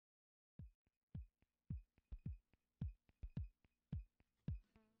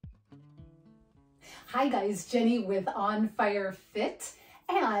Hi guys, Jenny with On Fire Fit,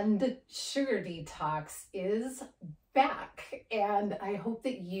 and Sugar Detox is back, and I hope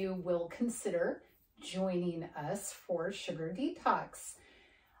that you will consider joining us for Sugar Detox.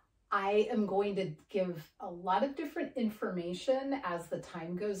 I am going to give a lot of different information as the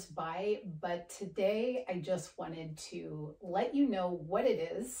time goes by, but today I just wanted to let you know what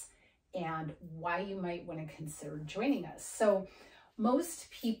it is and why you might want to consider joining us. So most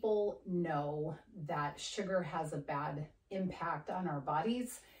people know that sugar has a bad impact on our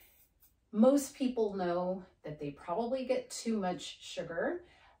bodies. Most people know that they probably get too much sugar.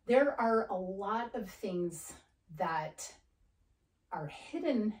 There are a lot of things that are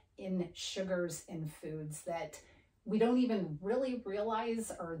hidden in sugars in foods that we don't even really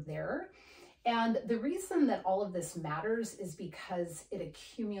realize are there. And the reason that all of this matters is because it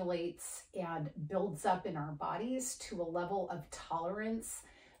accumulates and builds up in our bodies to a level of tolerance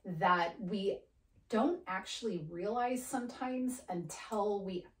that we don't actually realize sometimes until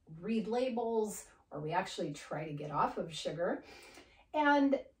we read labels or we actually try to get off of sugar.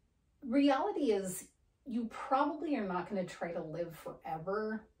 And reality is, you probably are not going to try to live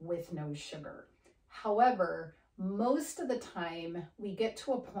forever with no sugar. However, most of the time we get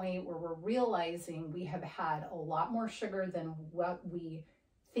to a point where we're realizing we have had a lot more sugar than what we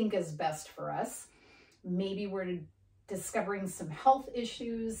think is best for us. Maybe we're discovering some health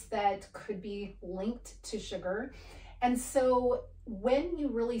issues that could be linked to sugar. And so when you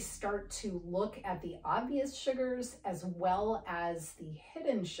really start to look at the obvious sugars as well as the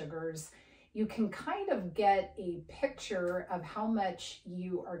hidden sugars, you can kind of get a picture of how much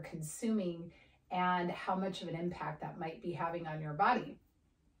you are consuming and how much of an impact that might be having on your body.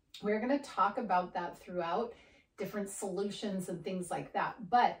 We're going to talk about that throughout, different solutions and things like that.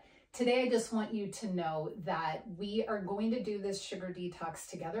 But today I just want you to know that we are going to do this sugar detox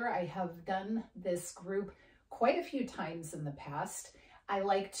together. I have done this group quite a few times in the past. I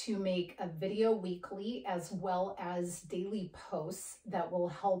like to make a video weekly as well as daily posts that will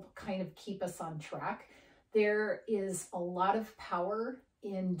help kind of keep us on track. There is a lot of power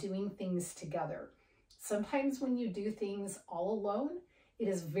in doing things together. Sometimes when you do things all alone, it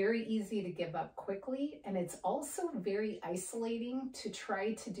is very easy to give up quickly, and it's also very isolating to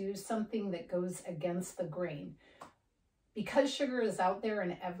try to do something that goes against the grain. Because sugar is out there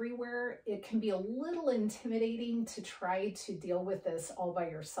and everywhere, it can be a little intimidating to try to deal with this all by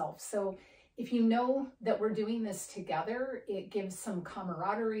yourself. So if you know that we're doing this together, it gives some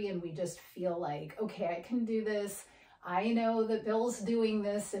camaraderie and we just feel like, okay, I can do this. I know that Bill's doing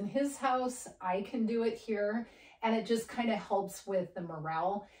this in his house. I can do it here. And it just kind of helps with the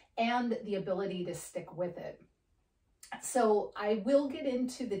morale and the ability to stick with it. So I will get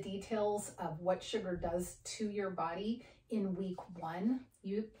into the details of what sugar does to your body in week 1.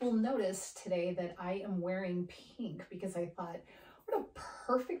 You will notice today that I am wearing pink because I thought, what a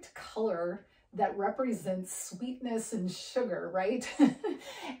perfect color that represents sweetness and sugar, right?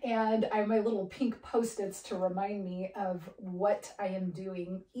 And I have my little pink Post-its to remind me of what I am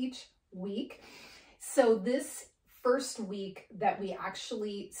doing each week. So this first week that we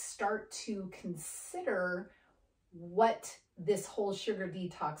actually start to consider what this whole sugar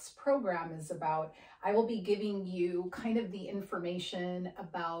detox program is about, I will be giving you kind of the information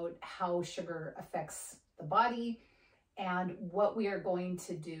about how sugar affects the body and what we are going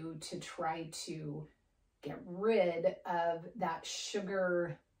to do to try to get rid of that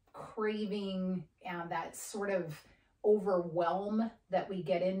sugar craving and that sort of overwhelm that we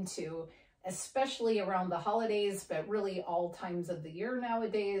get into, especially around the holidays, but really all times of the year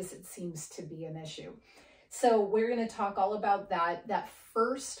nowadays, it seems to be an issue. So we're going to talk all about that. That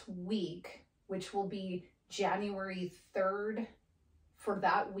first week, which will be January 3rd, for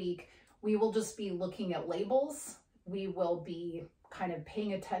that week, we will just be looking at labels. We will be kind of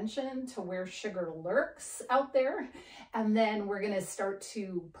paying attention to where sugar lurks out there. And then we're going to start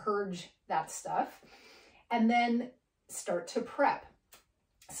to purge that stuff and then start to prep.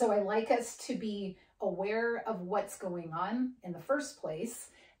 So I like us to be aware of what's going on in the first place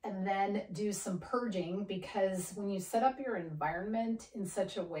and then do some purging, because when you set up your environment in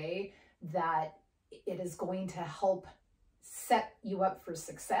such a way that it is going to help set you up for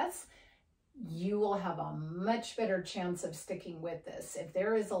success, you will have a much better chance of sticking with this. If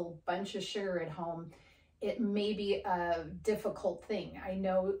there is a bunch of sugar at home, it may be a difficult thing. I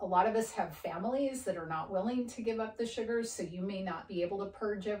know a lot of us have families that are not willing to give up the sugars, so you may not be able to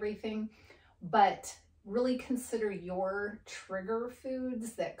purge everything, but really consider your trigger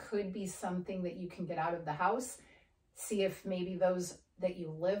foods that could be something that you can get out of the house. See if maybe those that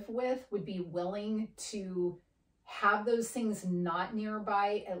you live with would be willing to have those things not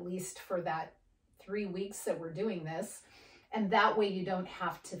nearby, at least for that 3 weeks that we're doing this. And that way you don't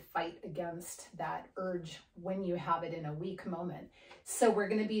have to fight against that urge when you have it in a weak moment. So we're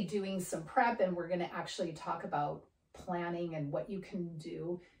going to be doing some prep, and we're going to actually talk about planning and what you can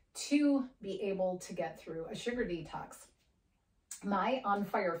do to be able to get through a sugar detox. My On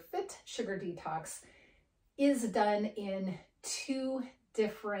Fire Fit sugar detox is done in 2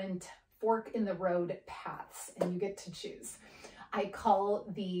 different fork in the road paths, and you get to choose. I call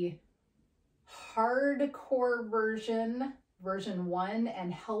the hardcore version 1,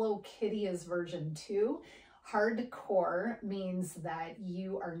 and Hello Kitty is version 2. Hardcore means that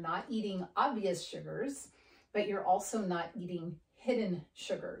you are not eating obvious sugars, but you're also not eating hidden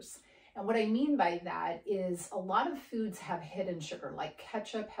sugars. And what I mean by that is a lot of foods have hidden sugar, like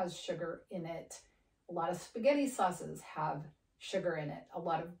ketchup has sugar in it. A lot of spaghetti sauces have sugar in it. A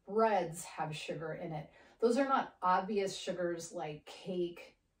lot of breads have sugar in it. Those are not obvious sugars like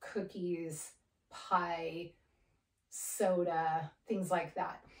cake, cookies, pie, soda, things like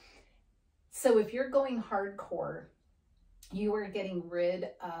that. So if you're going hardcore, you are getting rid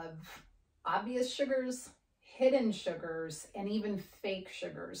of obvious sugars, hidden sugars, and even fake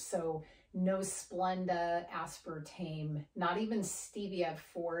sugars. So no Splenda, aspartame, not even stevia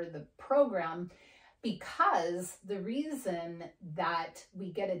for the program, because the reason that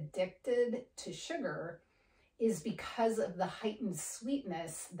we get addicted to sugar is because of the heightened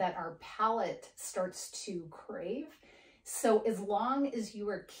sweetness that our palate starts to crave. So as long as you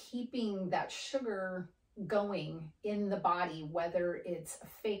are keeping that sugar going in the body, whether it's a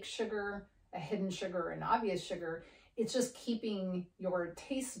fake sugar, a hidden sugar, an obvious sugar, it's just keeping your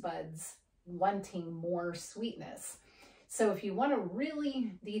taste buds wanting more sweetness. So if you want to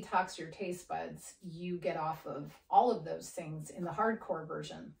really detox your taste buds, you get off of all of those things in the hardcore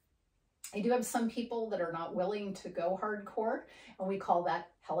version. I do have some people that are not willing to go hardcore, and we call that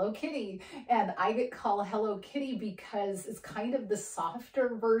Hello Kitty. And I call Hello Kitty because it's kind of the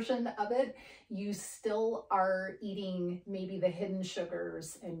softer version of it. You still are eating maybe the hidden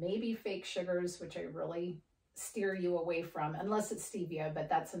sugars and maybe fake sugars, which I really steer you away from, unless it's stevia, but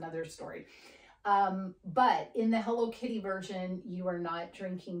that's another story. But in the Hello Kitty version, you are not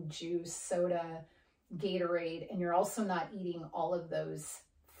drinking juice, soda, Gatorade, and you're also not eating all of those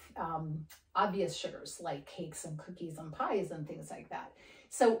obvious sugars like cakes and cookies and pies and things like that.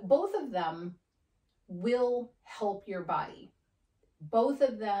 So both of them will help your body. Both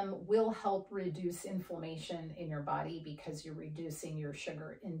of them will help reduce inflammation in your body because you're reducing your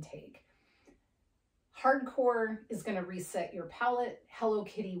sugar intake. Hardcore is going to reset your palate. Hello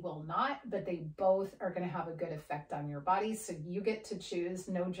Kitty will not, but they both are going to have a good effect on your body. So you get to choose,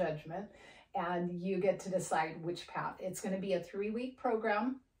 no judgment, and you get to decide which path. It's going to be a 3-week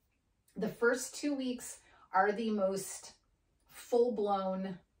program. The first 2 weeks are the most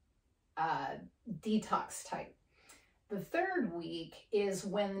full-blown detox type. The 3rd week is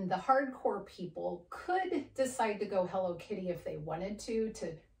when the hardcore people could decide to go Hello Kitty if they wanted to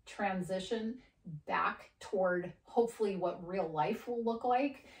transition back toward hopefully what real life will look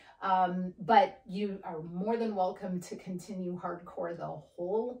like. But you are more than welcome to continue hardcore the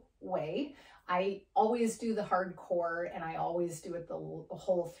whole way. I always do the hardcore, and I always do it the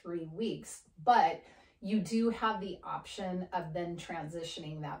whole 3 weeks, but you do have the option of then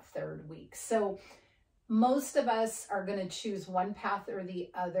transitioning that 3rd week. So most of us are going to choose one path or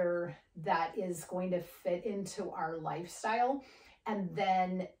the other that is going to fit into our lifestyle, and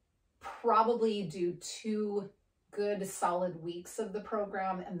then probably do 2 good solid weeks of the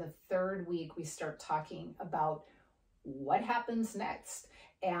program. And the 3rd week, we start talking about what happens next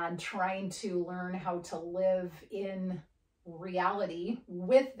and trying to learn how to live in reality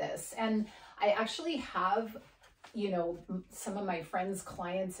with this. And I actually have, some of my friends,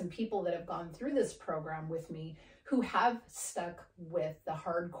 clients, and people that have gone through this program with me who have stuck with the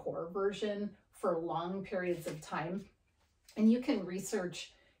hardcore version for long periods of time. And you can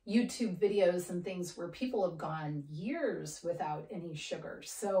research YouTube videos and things where people have gone years without any sugar.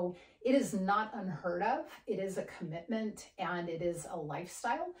 So it is not unheard of. It is a commitment and it is a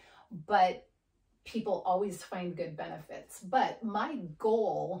lifestyle, but people always find good benefits. But my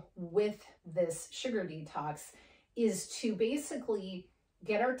goal with this sugar detox is to basically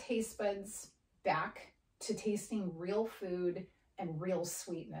get our taste buds back to tasting real food and real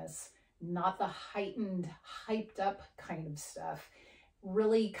sweetness, not the heightened, hyped up kind of stuff.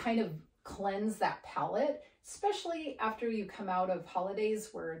 Really kind of cleanse that palate, especially after you come out of holidays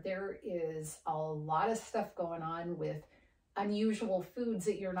where there is a lot of stuff going on with unusual foods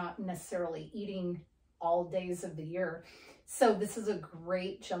that you're not necessarily eating all days of the year. So this is a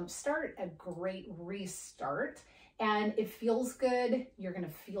great jump start, a great restart. And it feels good. You're going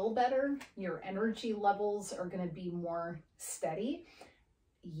to feel better. Your energy levels are going to be more steady.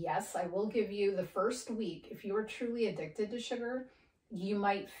 Yes, I will give you the first week, if you are truly addicted to sugar, you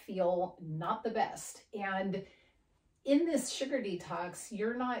might feel not the best. And in this sugar detox,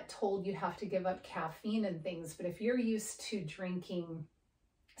 you're not told you have to give up caffeine and things, but if you're used to drinking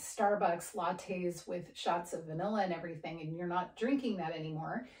Starbucks lattes with shots of vanilla and everything, and you're not drinking that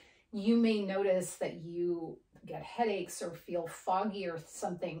anymore, you may notice that you get headaches or feel foggy or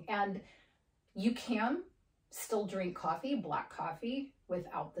something. And you can still drink coffee, black coffee,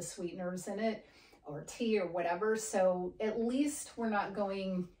 without the sweeteners in it, or tea or whatever. So at least we're not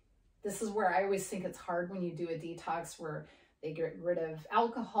going, this is where I always think it's hard when you do a detox where they get rid of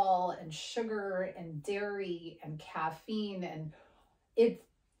alcohol and sugar and dairy and caffeine. And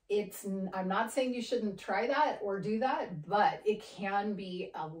I'm not saying you shouldn't try that or do that, but it can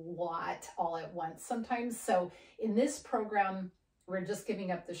be a lot all at once sometimes. So in this program, we're just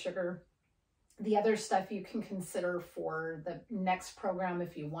giving up the sugar. The other stuff you can consider for the next program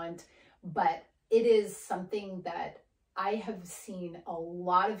if you want, but it is something that I have seen a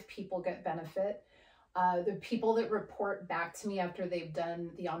lot of people get benefit. The people that report back to me after they've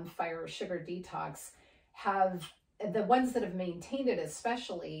done the On Fire Sugar Detox the ones that have maintained it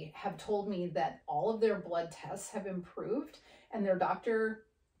especially have told me that all of their blood tests have improved, and their doctor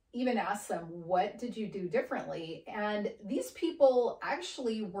even asked them, what did you do differently? And these people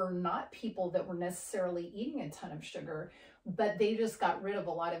actually were not people that were necessarily eating a ton of sugar, but they just got rid of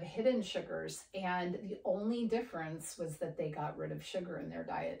a lot of hidden sugars. And the only difference was that they got rid of sugar in their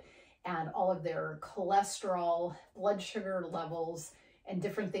diet, and all of their cholesterol, blood sugar levels, and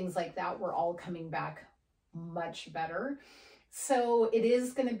different things like that were all coming back much better. So it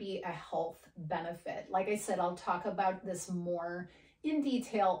is going to be a health benefit. Like I said, I'll talk about this more in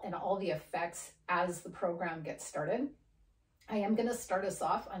detail and all the effects as the program gets started. I am going to start us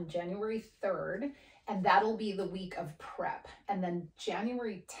off on January 3rd, and that'll be the week of prep. And then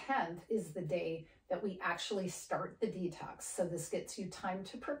January 10th is the day that we actually start the detox. So this gets you time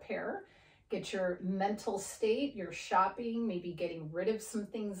to prepare, get your mental state, your shopping, maybe getting rid of some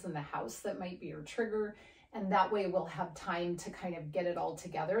things in the house that might be your trigger. And that way we'll have time to kind of get it all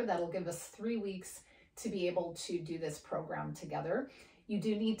together. That'll give us 3 weeks to be able to do this program together. You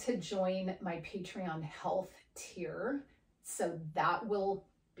do need to join my Patreon health tier. So that will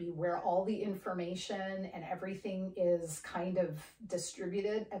be where all the information and everything is kind of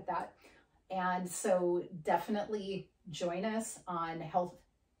distributed at that. And so definitely join us on health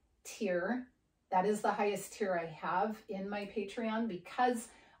tier. That is the highest tier I have in my Patreon because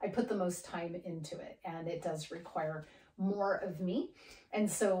I put the most time into it, and it does require more of me. And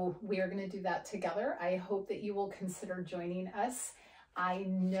so we are going to do that together. I hope that you will consider joining us. I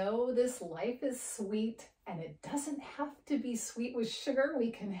know this life is sweet, and it doesn't have to be sweet with sugar.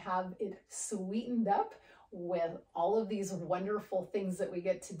 We can have it sweetened up with all of these wonderful things that we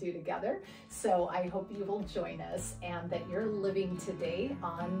get to do together. So I hope you will join us and that you're living today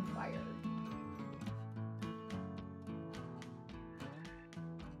on fire.